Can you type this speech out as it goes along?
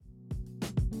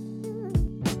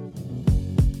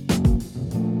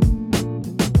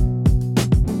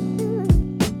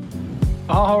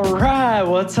All right,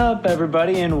 what's up,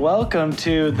 everybody, and welcome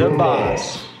to The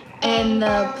Boss and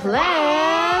The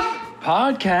Pleb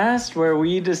podcast, where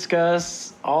we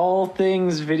discuss all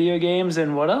things video games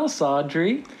and what else,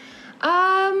 Audrey?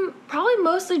 Probably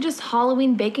mostly just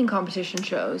Halloween baking competition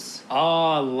shows.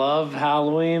 Oh, I love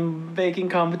Halloween baking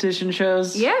competition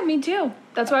shows. Yeah, me too.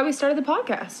 That's why we started the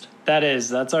podcast.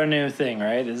 That's our new thing,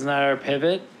 right? Isn't that our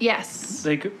pivot? Yes.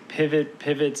 Like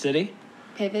Pivot City?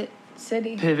 Pivot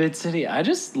City. Pivot City. I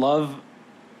just love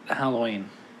Halloween.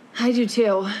 I do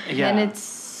too. Yeah. And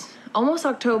it's almost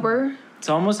October. It's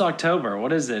almost October.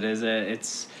 What is it?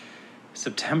 It's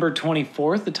September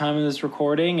 24th, the time of this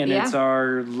recording, and it's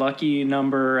our lucky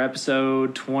number,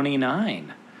 episode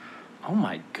 29. Oh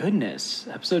my goodness.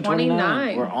 Episode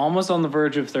 29. We're almost on the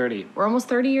verge of 30. We're almost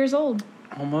 30 years old.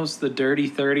 Almost the dirty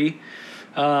 30.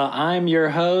 I'm your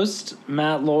host,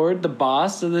 Matt Lord, the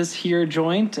boss of this here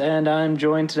joint, and I'm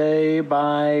joined today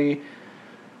by...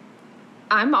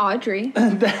 I'm Audrey.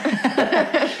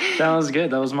 That was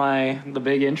good. That was the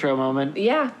big intro moment.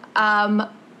 Yeah.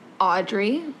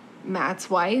 Audrey, Matt's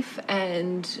wife,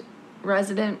 and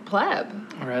resident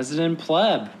pleb. Resident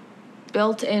pleb.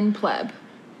 Built-in pleb.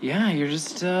 Yeah, you're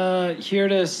just here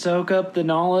to soak up the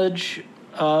knowledge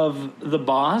of the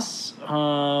boss. I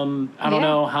don't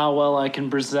know how well I can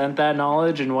present that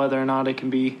knowledge and whether or not it can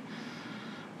be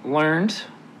learned.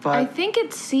 But I think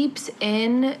it seeps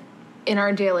in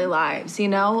our daily lives, you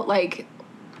know? Like,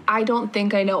 I don't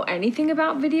think I know anything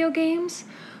about video games,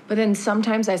 but then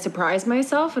sometimes I surprise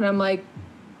myself and I'm like,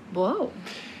 whoa,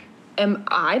 am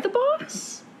I the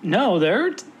boss? No, there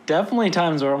are definitely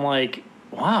times where I'm like,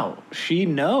 wow, she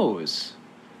knows.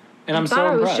 And I'm so impressed. I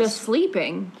thought I was just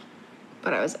sleeping,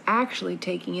 but I was actually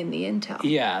taking in the intel.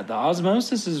 Yeah, the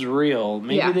osmosis is real.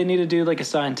 Maybe they need to do like a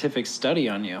scientific study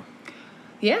on you.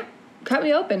 Yeah, cut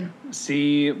me open.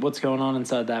 See what's going on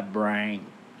inside that brain.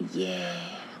 Yeah.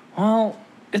 Well,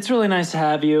 it's really nice to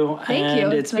have you. Thank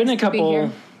you. It's been a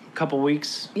couple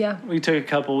weeks. Yeah. We took a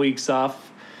couple weeks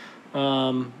off.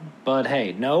 But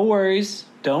hey, no worries.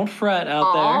 Don't fret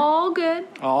out there. All good.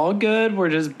 All good. We're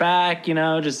just back,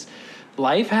 just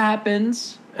life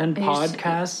happens and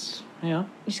podcasts, You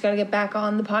just got to get back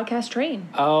on the podcast train.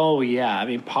 Oh, yeah. I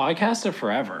mean, podcasts are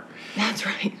forever. That's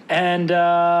right. And,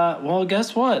 well,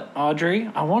 guess what,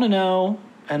 Audrey? I want to know,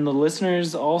 and the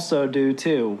listeners also do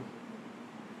too,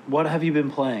 what have you been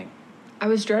playing? I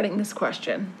was dreading this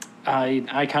question.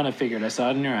 I kind of figured. I saw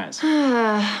it in your eyes.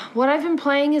 What I've been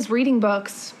playing is reading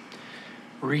books.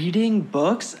 Reading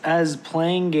books as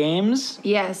playing games?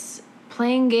 Yes.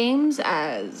 Playing games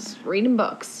as reading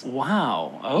books.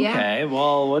 Wow. Okay. Yeah.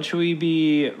 Well, what should we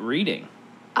be reading?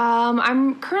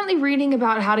 I'm currently reading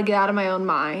about how to get out of my own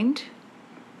mind.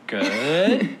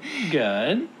 Good.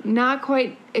 Good. Not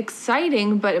quite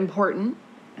exciting, but important.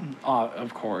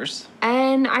 Of course.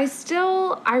 And I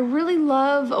really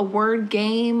love a word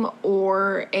game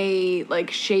or a,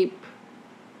 shape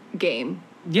game.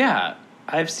 Yeah.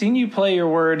 I've seen you play your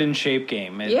word and shape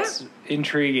game. It's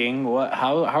intriguing.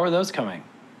 How are those coming?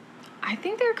 I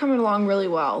think they're coming along really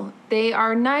well. They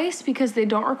are nice because they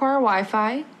don't require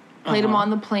Wi-Fi. Played them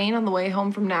on the plane on the way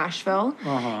home from Nashville.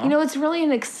 It's really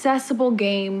an accessible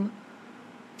game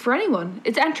for anyone.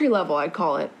 It's entry level, I'd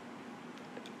call it.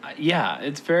 Yeah,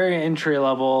 it's very entry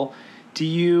level. Do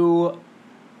you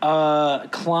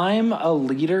climb a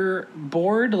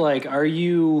leaderboard? Like, are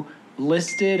you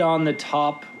listed on the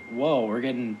top? Whoa, we're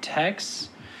getting texts.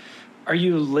 Are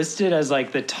you listed as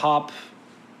the top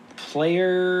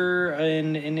player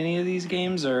in any of these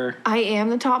games, or? I am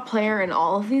the top player in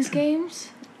all of these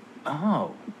games.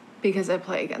 Oh. Because I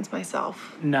play against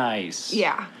myself. Nice.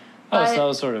 Yeah. Oh, so that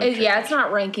was sort of it's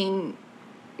not ranking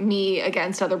me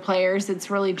against other players. It's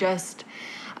really just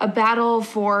a battle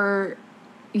for,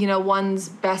 one's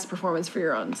best performance for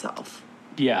your own self.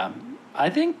 Yeah. I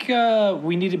think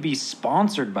we need to be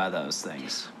sponsored by those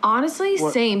things. Honestly,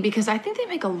 same, because I think they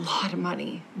make a lot of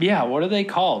money. Yeah, what are they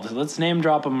called? Let's name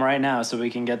drop them right now so we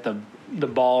can get the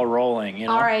ball rolling,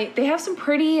 All right, they have some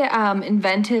pretty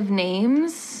inventive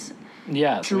names.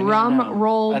 Yeah. So drum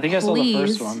roll, I think please. I saw the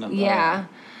first one. Yeah.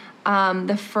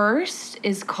 The first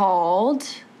is called...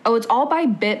 Oh, it's all by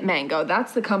BitMango.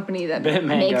 That's the company that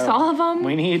makes all of them.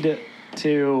 We need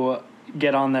to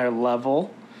get on their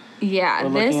level. Yeah, We're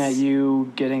looking at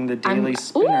you getting the daily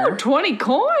spinner. Ooh, 20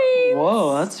 coins!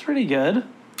 Whoa, that's pretty good.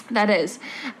 That is.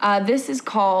 This is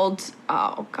called,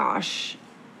 oh gosh,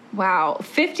 wow,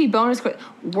 50 bonus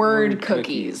word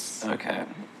cookies. Okay.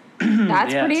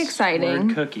 That's pretty exciting.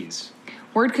 Word cookies.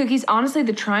 Word cookies. Honestly,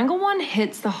 the triangle one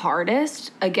hits the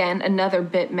hardest. Again, another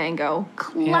BitMango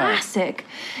classic.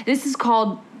 Yeah. This is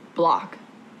called Block.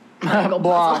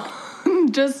 Block.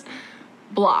 Just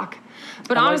block.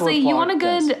 But I like honestly, what you want a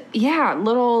block good,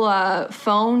 little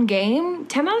phone game,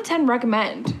 10 out of 10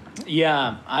 recommend.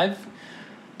 Yeah,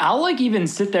 I'll like even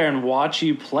sit there and watch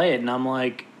you play it, and I'm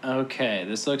like, okay,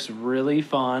 this looks really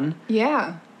fun.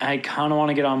 Yeah. I kind of want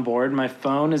to get on board. My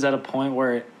phone is at a point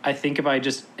where I think even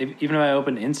if I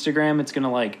open Instagram, it's going to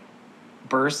like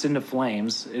burst into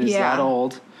flames. It is that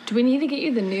old. Do we need to get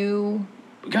you the new...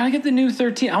 Gotta get the new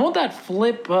 13. I want that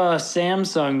flip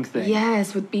Samsung thing.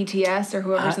 Yes, with BTS or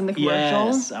whoever's in the commercial.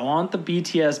 Yes, I want the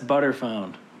BTS butter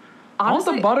phone. Honestly, I want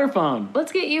the butter phone.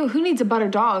 Let's get you... Who needs a butter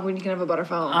dog when you can have a butter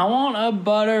phone? I want a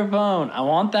butter phone. I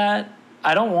want that.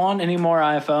 I don't want any more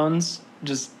iPhones.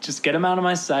 Just get them out of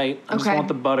my sight. I just want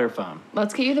the butter phone.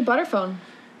 Let's get you the butter phone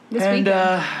this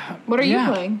weekend. What are you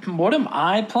playing? What am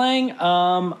I playing?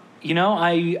 I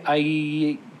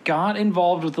got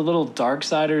involved with the little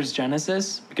Darksiders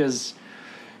Genesis because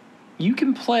you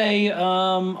can play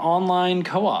online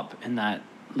co-op in that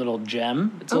little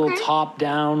gem. It's a little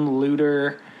top-down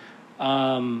looter.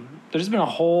 There's been a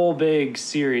whole big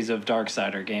series of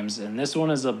Darksider games, and this one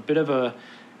is a bit of a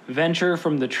venture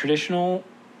from the traditional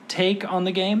take on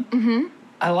the game. Mm-hmm.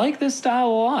 I like this style a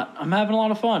lot. I'm having a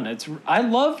lot of fun. I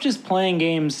love just playing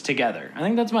games together. I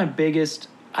think that's my biggest...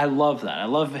 I love that. I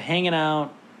love hanging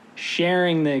out,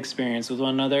 sharing the experience with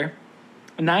one another.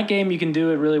 In that game, you can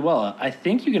do it really well. I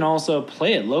think you can also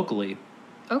play it locally.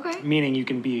 Okay. Meaning you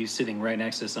can be sitting right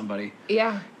next to somebody.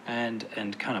 Yeah. And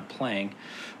kind of playing.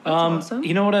 That's awesome.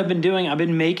 You know what I've been doing? I've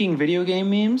been making video game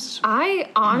memes. I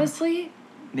honestly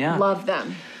love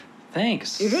them.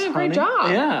 Thanks. You're doing a great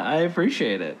job. Yeah, I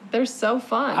appreciate it. They're so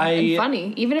fun and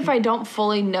funny. Even if I don't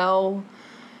fully know,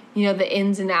 the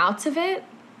ins and outs of it,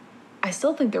 I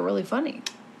still think they're really funny.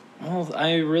 Well,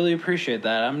 I really appreciate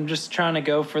that. I'm just trying to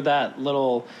go for that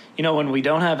little, when we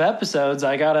don't have episodes,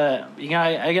 I gotta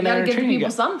give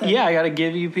people something. Yeah, I gotta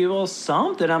give you people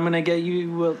something. I'm gonna get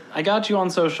you. I got you on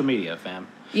social media, fam.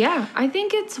 Yeah, I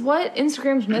think it's what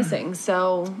Instagram's missing.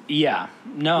 So yeah,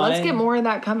 no, let's get more of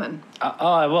that coming.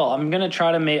 I will. I'm gonna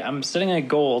try to I'm setting a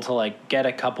goal to like get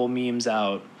a couple memes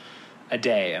out a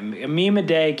day. A meme a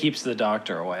day keeps the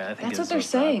doctor away. I think that's what they're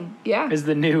saying. Yeah,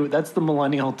 that's the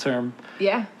millennial term.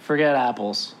 Yeah, forget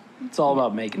apples. It's all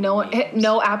about making no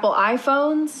Apple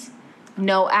iPhones,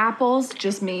 no apples,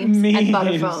 just memes and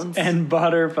butter phones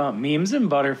memes and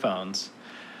butter phones.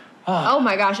 Oh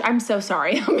my gosh, I'm so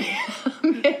sorry.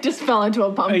 It just fell into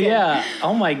a pumpkin. Yeah.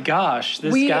 Oh my gosh,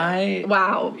 this guy.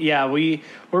 Wow. Yeah, we're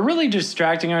really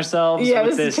distracting ourselves. Yeah,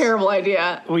 with this is a terrible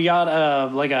idea. We got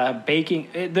a baking.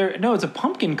 It's a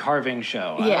pumpkin carving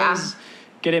show. Yeah. I always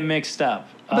get it mixed up.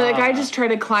 But the guy just tried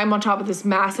to climb on top of this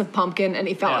massive pumpkin and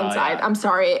he fell inside. Yeah. I'm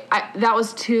sorry.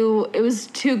 It was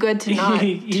too good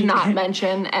to not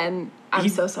mention, and I'm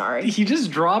so sorry. He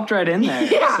just dropped right in there.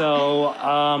 Yeah.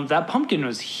 So that pumpkin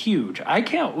was huge.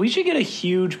 We should get a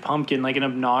huge pumpkin, like an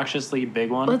obnoxiously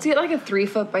big one. Let's get like a 3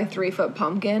 foot by 3 foot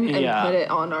pumpkin and put it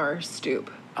on our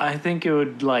stoop. I think it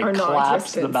would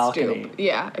collapse the balcony. Stoop.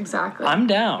 Yeah, exactly. I'm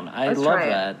down. I love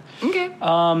that.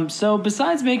 Okay. So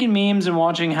besides making memes and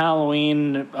watching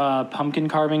Halloween pumpkin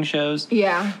carving shows,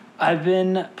 I've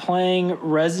been playing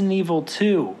Resident Evil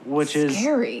 2, which is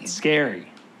scary.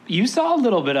 You saw a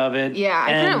little bit of it. Yeah,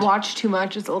 I couldn't watch too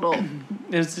much. It's a little...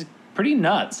 It's pretty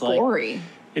nuts. Gory.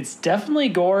 It's definitely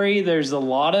gory. There's a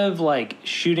lot of,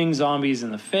 shooting zombies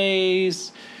in the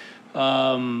face.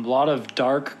 A lot of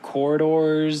dark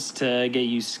corridors to get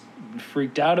you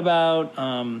freaked out about.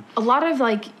 A lot of,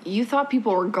 you thought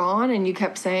people were gone and you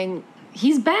kept saying,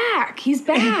 he's back, he's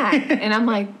back. And I'm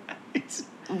like,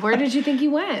 where did you think he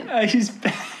went? He's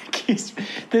back.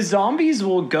 The zombies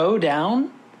will go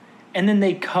down and then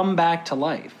they come back to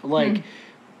life.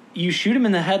 You shoot them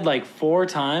in the head 4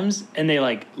 times and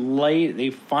they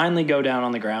finally go down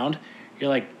on the ground. You're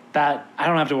like, that, I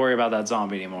don't have to worry about that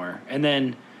zombie anymore. And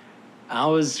then I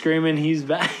was screaming, he's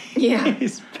back. Yeah.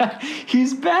 He's back.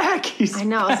 He's back. I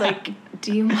know. I was like,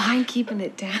 do you mind keeping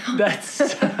it down? He's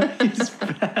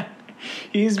back.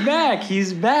 He's back.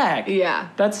 He's back. Yeah.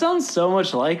 That sounds so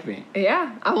much like me.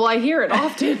 Yeah. Well, I hear it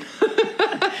often.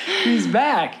 He's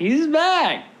back. He's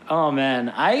back. Oh,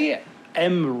 man. I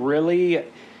am really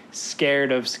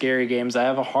scared of scary games. I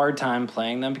have a hard time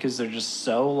playing them because they're just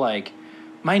so,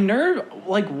 my nerve,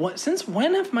 since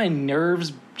when have my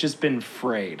nerves just been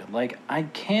frayed? I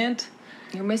can't.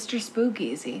 You're Mr.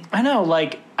 Spookeasy. I know,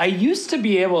 I used to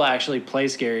be able to actually play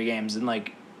scary games and,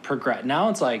 progress. Now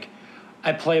it's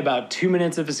I play about 2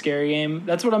 minutes of a scary game.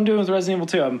 That's what I'm doing with Resident Evil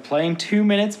 2. I'm playing 2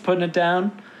 minutes, putting it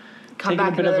down. Come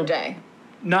back another day.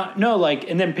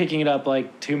 And then picking it up,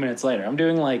 2 minutes later. I'm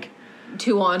doing,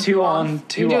 2 on, 2 2 on, off.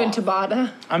 2 You're doing off.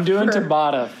 Tabata. I'm doing for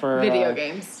Tabata for video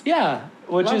games. Yeah,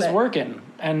 which Love is it. working,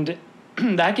 and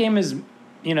that game is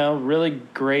really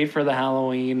great for the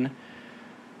Halloween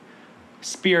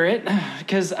spirit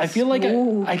because I feel like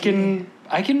I can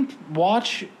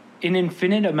watch an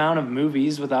infinite amount of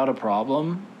movies without a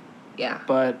problem. Yeah.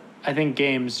 But I think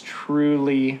games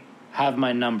truly have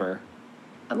my number.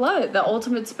 I love it. The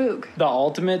ultimate spook. The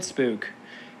ultimate spook.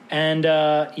 And,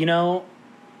 and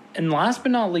last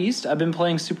but not least, I've been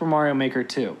playing Super Mario Maker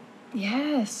 2.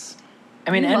 Yes.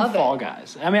 I mean, and love Fall it.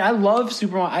 Guys. I mean, I love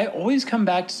Super Mario. I always come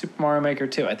back to Super Mario Maker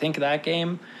 2. I think that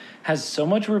game has so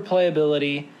much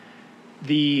replayability.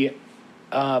 The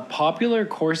popular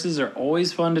courses are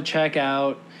always fun to check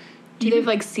out. Do they have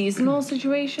like seasonal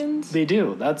situations? They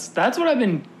do. That's what I've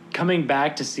been coming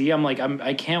back to see.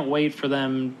 I can't wait for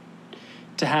them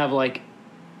to have like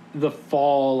the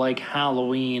fall, like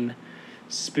Halloween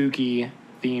spooky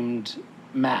themed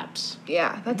maps.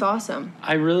 Yeah, that's awesome.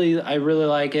 I really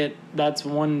like it. That's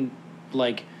one,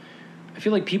 like, I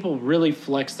feel like people really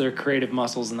flex their creative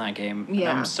muscles in that game. Yeah.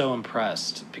 And I'm so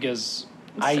impressed because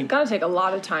It's gotta take a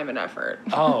lot of time and effort.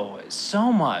 Oh,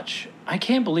 so much. I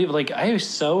can't believe it. Like, I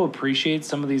so appreciate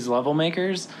some of these level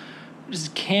makers.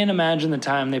 Just can't imagine the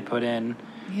time they put in.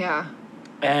 Yeah.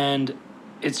 And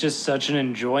it's just such an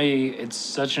enjoyable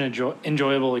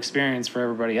experience for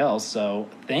everybody else. So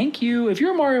thank you. If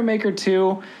you're a Mario Maker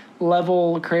 2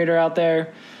 level creator out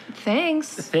there,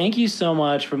 Thanks. thank you so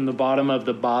much from the bottom of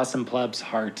the Boss and Pleb's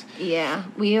heart. Yeah,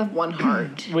 we have one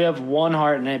heart. We have one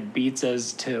heart and it beats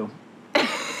as 2.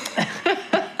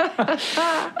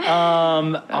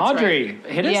 Audrey, right.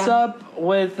 hit us up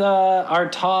with our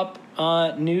top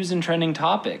news and trending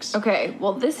topics. Okay,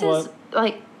 well, this is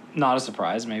like... Not a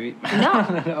surprise, maybe.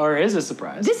 No. Or is a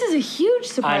surprise. This is a huge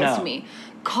surprise to me.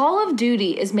 Call of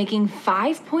Duty is making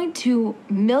 $5.2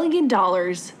 million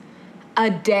a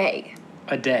day.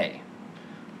 A day.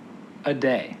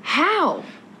 How?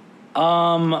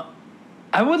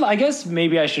 I guess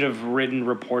maybe I should have written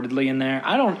reportedly in there.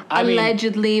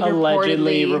 Allegedly,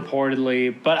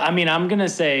 reportedly. But I mean, I'm going to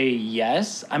say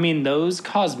yes. I mean, those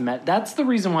that's the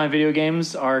reason why video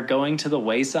games are going to the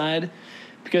wayside.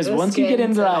 Because once you get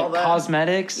into that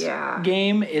cosmetics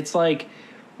game, it's like,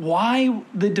 why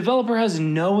the developer has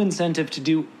no incentive to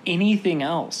do anything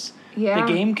else. Yeah. The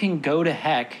game can go to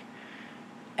heck.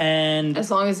 And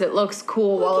as long as it looks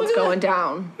cool while it's going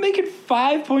down. Make it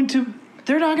 5.2.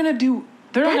 They're not going to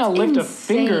lift a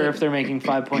finger if they're making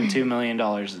 $5.2 million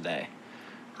a day.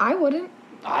 I wouldn't.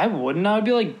 I would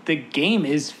be like, the game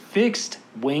is fixed.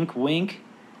 Wink, wink.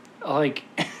 Like,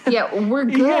 yeah, we're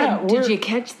good. Yeah, did you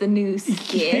catch the new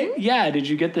skin? Yeah, did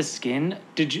you get the skin?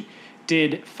 Did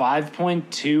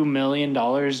 $5.2 million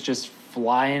just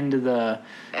fly into the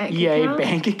EA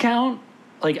bank account?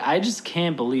 Like, I just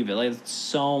can't believe it. Like, it's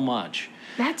so much.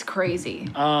 That's crazy.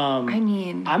 I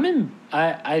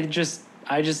just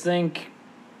think,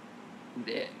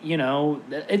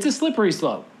 it's a slippery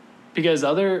slope because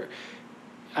other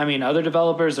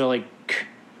developers are like,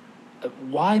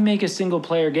 why make a single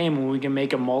player game when we can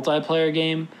make a multiplayer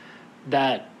game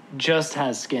that just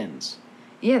has skins?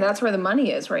 Yeah, that's where the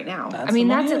money is right now. That's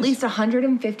at least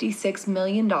 $156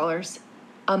 million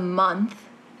a month.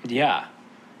 Yeah,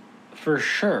 for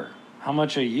sure. How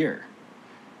much a year?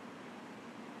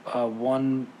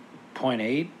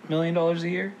 $1.8 million a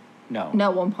year? No,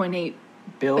 1.8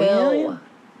 billion.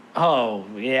 Oh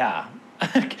yeah.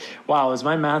 Wow, is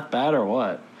my math bad or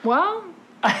what? Well,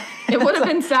 it would have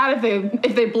been sad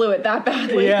if they blew it that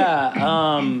badly.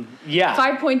 Yeah. Yeah.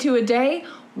 5.2 a day,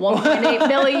 1.8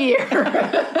 mil a year.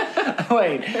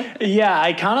 Wait. Yeah,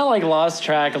 I kind of lost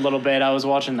track a little bit. I was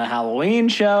watching the Halloween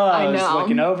show. I was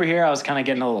looking over here. I was kind of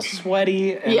getting a little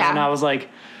sweaty. And then I was like,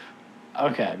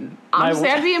 okay. Honestly,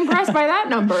 I'd be impressed by that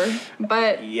number.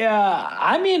 But yeah,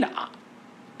 I mean,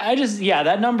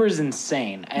 that number is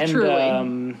insane. And,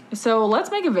 truly. So let's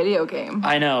make a video game.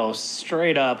 I know,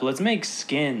 straight up. Let's make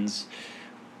skins.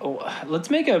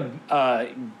 Let's make a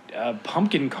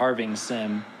pumpkin carving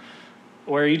sim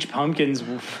where each pumpkin's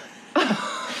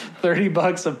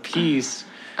 $30 a piece.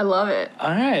 I love it. All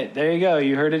right, there you go.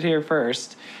 You heard it here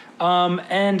first.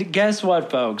 And guess what,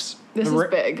 folks? This is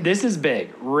big. This is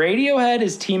big. Radiohead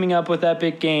is teaming up with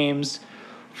Epic Games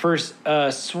for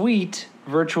sweet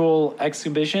virtual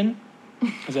exhibition.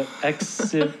 Is that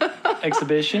exhibition?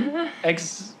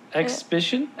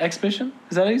 Exhibition? Exhibition?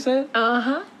 Is that how you say it?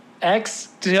 Uh-huh.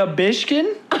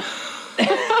 Exhibition?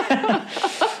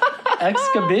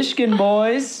 Exhibition,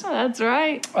 boys. That's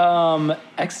right.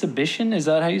 Exhibition? Is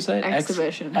that how you say it?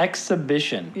 Exhibition.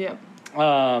 Exhibition. Yep.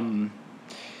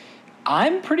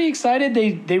 I'm pretty excited.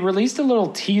 They released a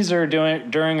little teaser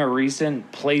during a recent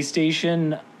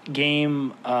PlayStation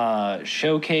game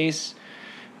showcase.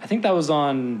 I think that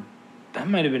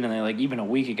might have been like even a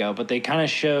week ago, but they kind of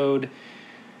showed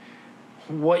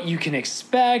what you can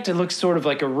expect. It looks sort of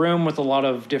like a room with a lot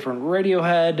of different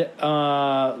Radiohead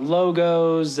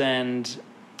logos, and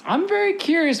I'm very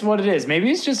curious what it is.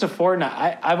 Maybe it's just a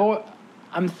Fortnite.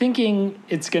 I'm thinking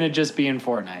it's going to just be in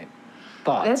Fortnite.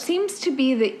 Thoughts? That seems to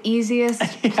be the easiest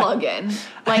plug-in.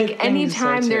 Like,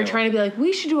 anytime they're trying to be like,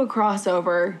 we should do a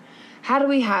crossover. How do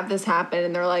we have this happen?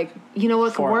 And they're like, you know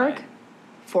what could work?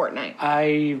 Fortnite.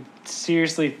 I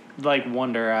seriously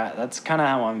wonder. That's kind of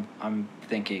how I'm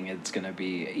thinking it's going to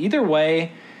be. Either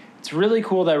way, it's really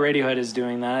cool that Radiohead is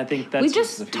doing that. I think that's we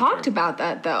just talked about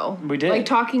that though. We did. Like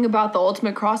talking about the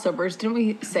ultimate crossovers. Didn't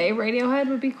we say Radiohead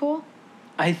would be cool?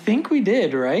 I think we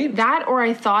did, right? That, or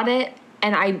I thought it,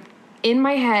 and I in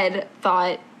my head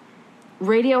thought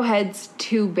Radiohead's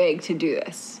too big to do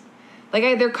this.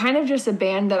 Like they're kind of just a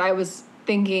band that I was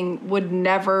thinking would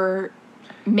never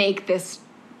make this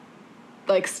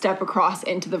step across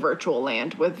into the virtual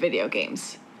land with video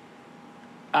games.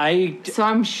 So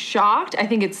I'm shocked. I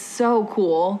think it's so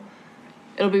cool.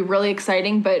 It'll be really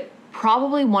exciting, but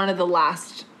probably one of the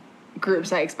last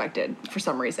groups I expected for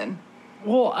some reason.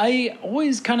 Well, I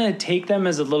always kind of take them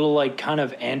as a little kind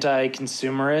of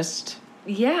anti-consumerist.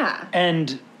 Yeah.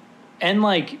 And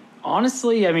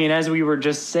honestly, I mean, as we were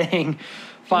just saying,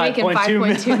 making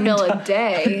 5.2 mil a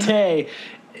day.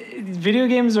 Video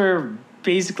games are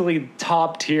basically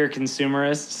top tier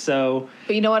consumerists, so.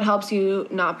 But you know what helps you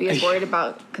not be as worried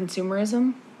about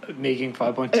consumerism? Making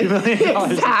 $5.2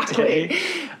 million exactly. a day.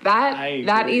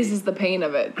 That eases the pain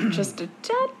of it just a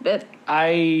tad bit.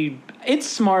 It's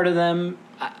smart of them.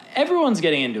 Everyone's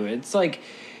getting into it. It's like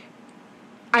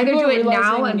either do it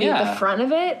now and be at the front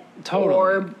of it,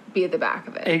 or be at the back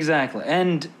of it. Exactly,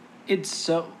 and it's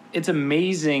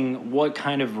amazing what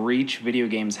kind of reach video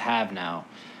games have now.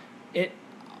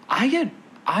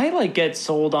 I get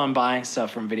sold on buying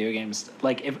stuff from video games.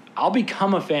 Like, if I'll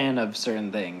become a fan of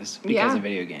certain things because of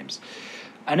video games.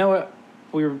 I know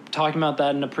we were talking about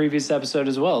that in a previous episode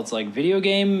as well. It's like video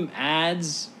game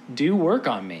ads do work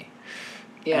on me.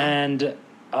 Yeah. And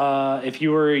if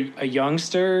you were a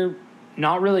youngster,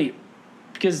 not really,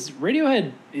 because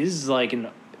Radiohead is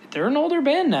they're an older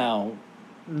band now.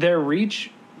 Their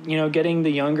reach, getting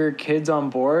the younger kids on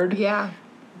board. Yeah.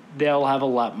 They'll have a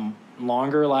lot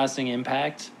longer lasting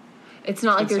impact. It's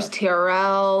not like there's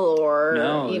TRL or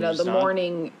the not.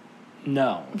 Morning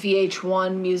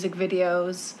VH1 music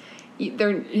videos.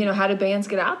 They're how do bands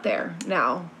get out there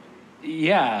now?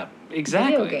 Yeah,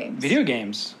 exactly. Video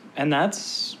games. And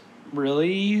that's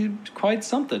really quite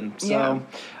something. So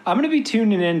I'm going to be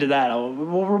tuning into that.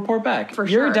 We'll report back. For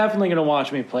sure. You're definitely going to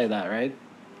watch me play that, right?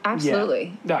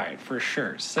 Absolutely. Yeah. All right, for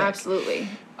sure. Sick. Absolutely.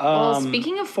 Well,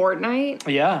 speaking of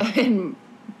Fortnite. Yeah. And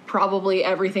probably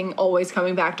everything always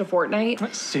coming back to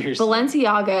Fortnite. Seriously.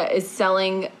 Balenciaga is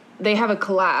selling. They have a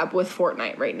collab with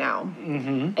Fortnite right now.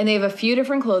 Mm-hmm. And they have a few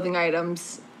different clothing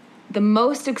items. The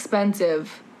most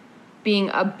expensive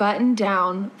being a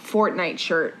button-down Fortnite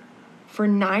shirt for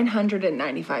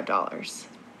 $995.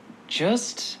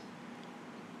 Just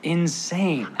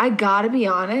insane. I gotta be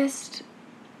honest.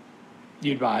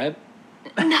 You'd buy it?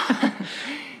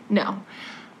 No.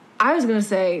 I was gonna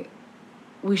say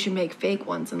we should make fake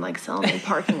ones and sell them in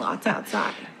parking lots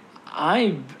outside.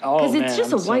 Because it's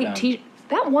just a white t-shirt.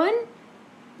 That one?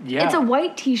 Yeah. It's a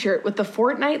white t-shirt with the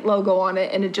Fortnite logo on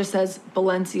it, and it just says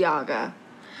Balenciaga.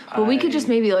 But we could just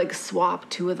maybe swap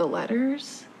two of the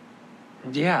letters.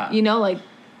 Yeah. No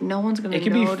one's going to notice. It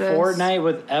could be Fortnite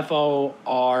with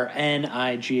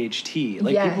Fornight.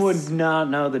 People would not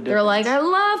know the difference. They're like, I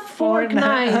love fork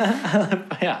knife.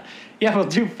 Yeah. Yeah, we'll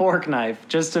do fork knife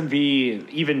just to be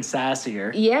even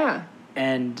sassier. Yeah.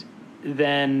 And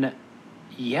then,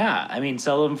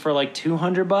 sell them for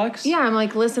 $200. Yeah, I'm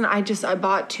like, listen, I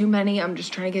bought too many. I'm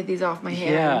just trying to get these off my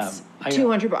hands. Yeah.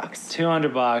 $200.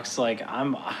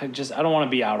 $200. I don't want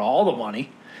to be out all the money.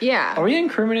 Yeah. Are we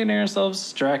incriminating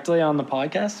ourselves directly on the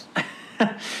podcast?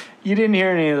 You didn't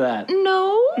hear any of that.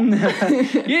 No. You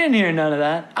didn't hear none of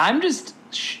that. I'm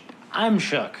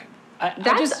shook.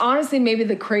 That's honestly maybe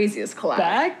the craziest collab.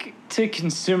 Back to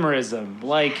consumerism.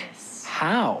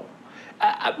 How?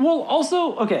 Well,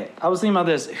 also, okay, I was thinking about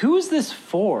this. Who is this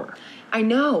for? I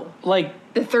know. The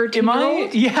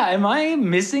 13-year-old? Am I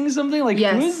missing something?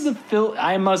 Yes. Who is the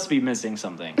I must be missing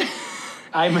something.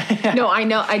 No, I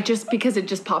know. Because it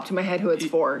just popped in my head who it's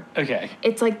for. Okay.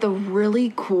 It's the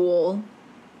really cool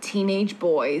teenage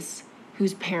boys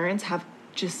whose parents have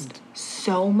just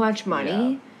so much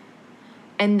money.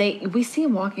 Yeah. and we see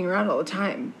them walking around all the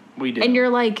time. We do. And you're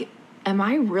like, am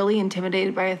I really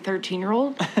intimidated by a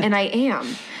 13-year-old? And I am.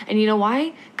 And you know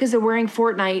why? Because they're wearing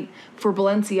Fortnite for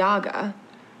Balenciaga.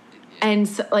 And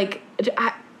so, like,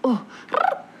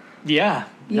 yeah.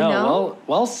 You know?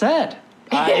 Well said.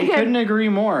 I couldn't agree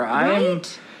more.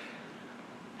 Right?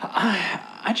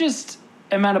 I just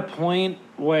am at a point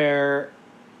where,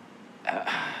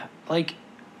 like,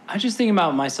 I just think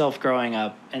about myself growing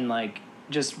up and, like,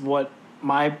 just what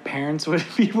my parents would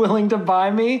be willing to buy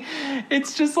me.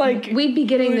 It's just like... We'd be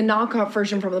getting the knockoff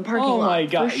version from the parking lot. Oh, my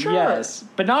God. For sure. Yes.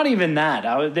 But not even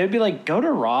that. They'd be like, go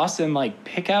to Ross and, like,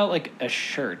 pick out, like, a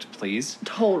shirt, please.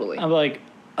 Totally. I'm like,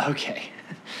 okay.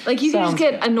 Like, you can just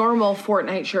get good. a normal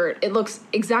Fortnite shirt. It looks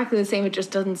exactly the same. It just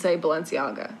doesn't say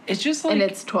Balenciaga. It's just like... And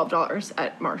it's $12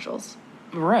 at Marshall's.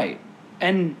 Right.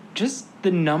 And just the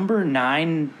number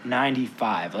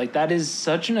 9.95. Like, that is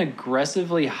such an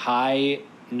aggressively high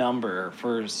number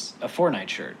for a Fortnite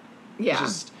shirt. Yeah.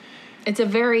 It's a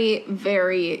very,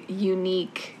 very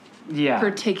unique,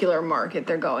 particular market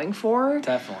they're going for.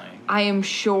 Definitely. I am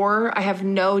sure, I have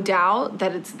no doubt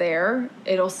that it's there.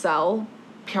 It'll sell.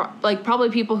 Like, probably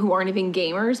people who aren't even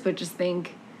gamers, but just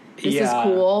think, this is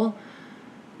cool.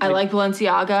 I like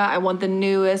Balenciaga. I want the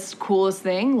newest, coolest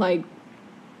thing. Like,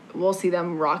 we'll see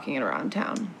them rocking it around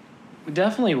town. We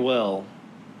definitely will.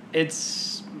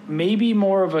 It's maybe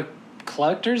more of a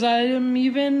collector's item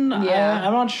even. Yeah.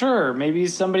 I'm not sure. Maybe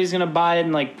somebody's going to buy it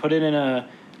and, like, put it in a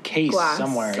case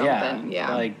somewhere.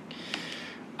 Yeah. Like,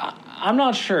 I'm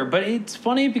not sure. But it's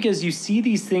funny because you see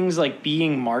these things, like,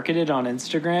 being marketed on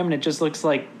Instagram, and it just looks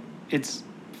like it's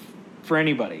for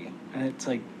anybody. And it's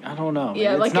like, I don't know.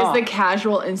 Yeah, it's like, not. is the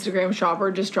casual Instagram shopper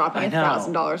just dropping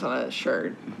 $1,000 on a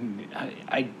shirt?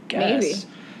 I guess. Maybe.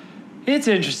 It's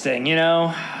interesting, you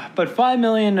know? But $5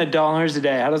 million a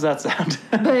day, how does that sound?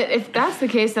 But if that's the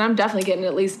case, then I'm definitely getting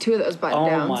at least 2 of those button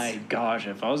downs. Oh my gosh,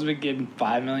 if I was getting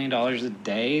 $5 million a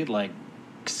day, like,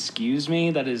 excuse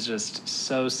me, that is just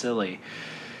so silly.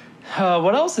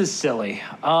 What else is silly?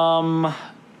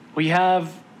 We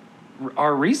have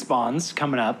our respawns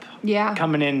coming up. Yeah.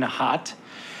 Coming in hot.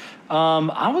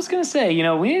 I was going to say, you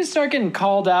know, we need to start getting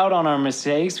called out on our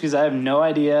mistakes because I have no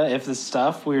idea if the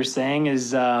stuff we were saying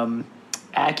is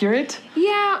accurate.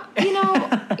 Yeah, you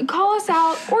know, call us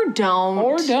out or don't.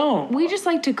 Or don't. We just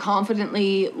like to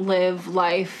confidently live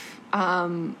life.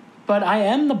 But I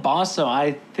am the boss, so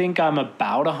I think I'm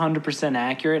about 100%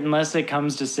 accurate, unless it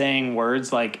comes to saying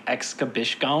words like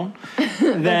excabishgon.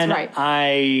 Then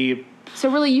right. So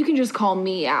really, you can just call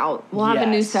me out. We'll have a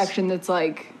new section that's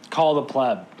like... Call the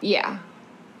pleb. Yeah.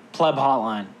 Pleb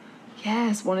hotline.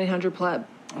 Yes, 1-800-PLEB.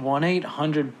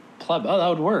 1-800-PLEB. Oh, that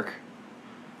would work.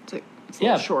 It's a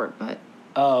little short, but...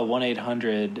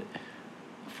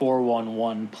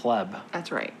 1-800-411-PLEB.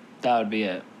 That's right. That would be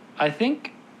it. I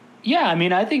think... Yeah, I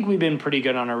mean, I think we've been pretty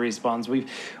good on our respawns.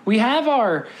 We have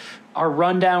our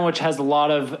rundown, which has a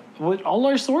lot of... all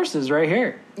our sources right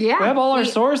here. Yeah. We have all our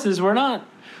sources. We're not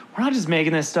just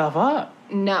making this stuff up.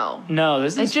 No.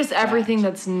 This is it's just everything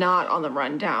that's not on the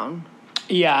rundown.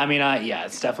 Yeah, I mean,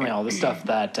 it's definitely all the stuff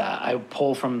that I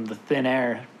pull from the thin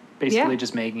air, basically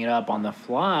just making it up on the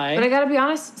fly. But I gotta be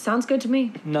honest, sounds good to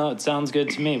me. No, it sounds good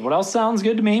to me. What else sounds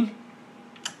good to me?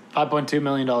 $5.2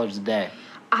 million a day.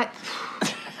 I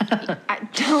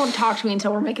don't talk to me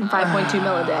until we're making 5.2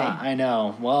 mil a day. I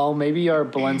know. Well, maybe our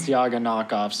Balenciaga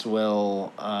knockoffs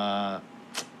will...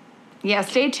 yeah,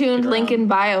 stay tuned. Link in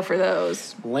bio for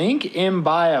those. Link in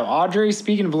bio. Audrey,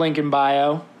 speaking of link in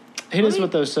bio, hit us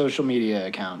with those social media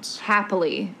accounts.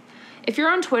 Happily. If you're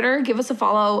on Twitter, give us a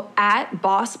follow at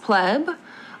Boss Pleb.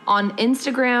 On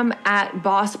Instagram at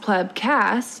Boss Pleb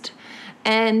Cast.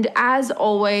 And as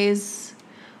always,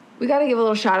 we got to give a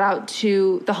little shout out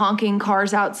to the honking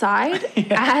cars outside,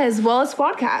 as well as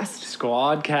Squadcast.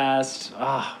 Squadcast.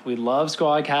 We love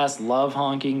Squadcast. Love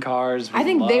honking cars. I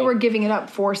think they were giving it up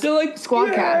for Squadcast.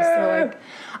 Yeah! They're like,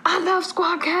 I love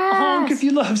Squadcast. Honk if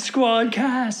you love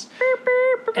Squadcast.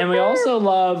 And we also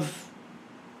love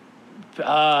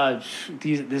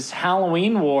this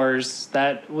Halloween Wars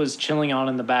that was chilling on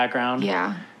in the background.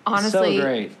 Yeah. Honestly. So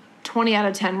great. 20 out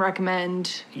of 10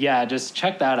 recommend. Yeah, just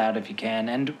check that out if you can.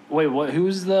 And wait,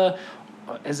 is it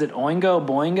Oingo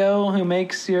Boingo who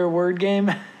makes your word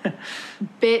game?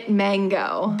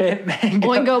 Bitmango. Bitmango.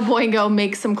 Oingo Boingo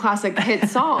makes some classic hit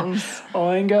songs.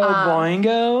 Oingo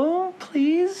Boingo,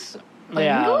 please? Oingo?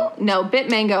 Yeah. No,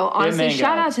 Bitmango. Honestly, Bitmango.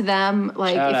 Shout out to them.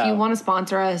 Like, Shout if out. you want to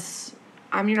sponsor us,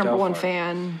 I'm your number one for it.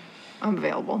 fan. I'm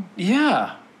available.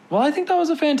 Yeah. Well, I think that was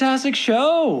a fantastic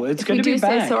show. It's good to be back.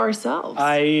 We do say so ourselves.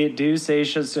 I do say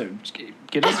so.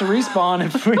 get us a respawn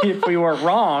if we were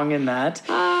wrong in that.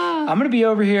 I'm going to be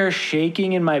over here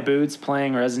shaking in my boots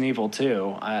playing Resident Evil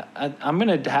 2. I'm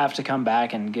going to have to come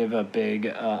back and give a big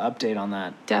update on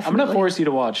that. Definitely. I'm going to force you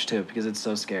to watch, too, because it's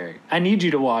so scary. I need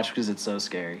you to watch because it's so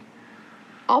scary.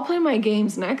 I'll play my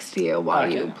games next to you while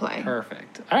you play.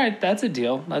 Perfect. All right, that's a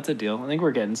deal. I think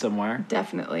we're getting somewhere.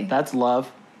 Definitely. That's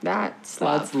love. That's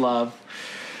love. That's love.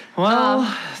 Well,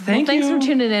 thanks for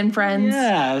tuning in, friends.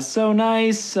 Yeah, so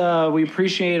nice. We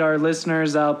appreciate our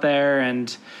listeners out there,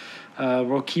 and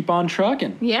we'll keep on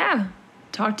trucking. Yeah.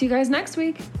 Talk to you guys next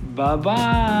week.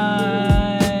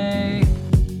 Bye-bye.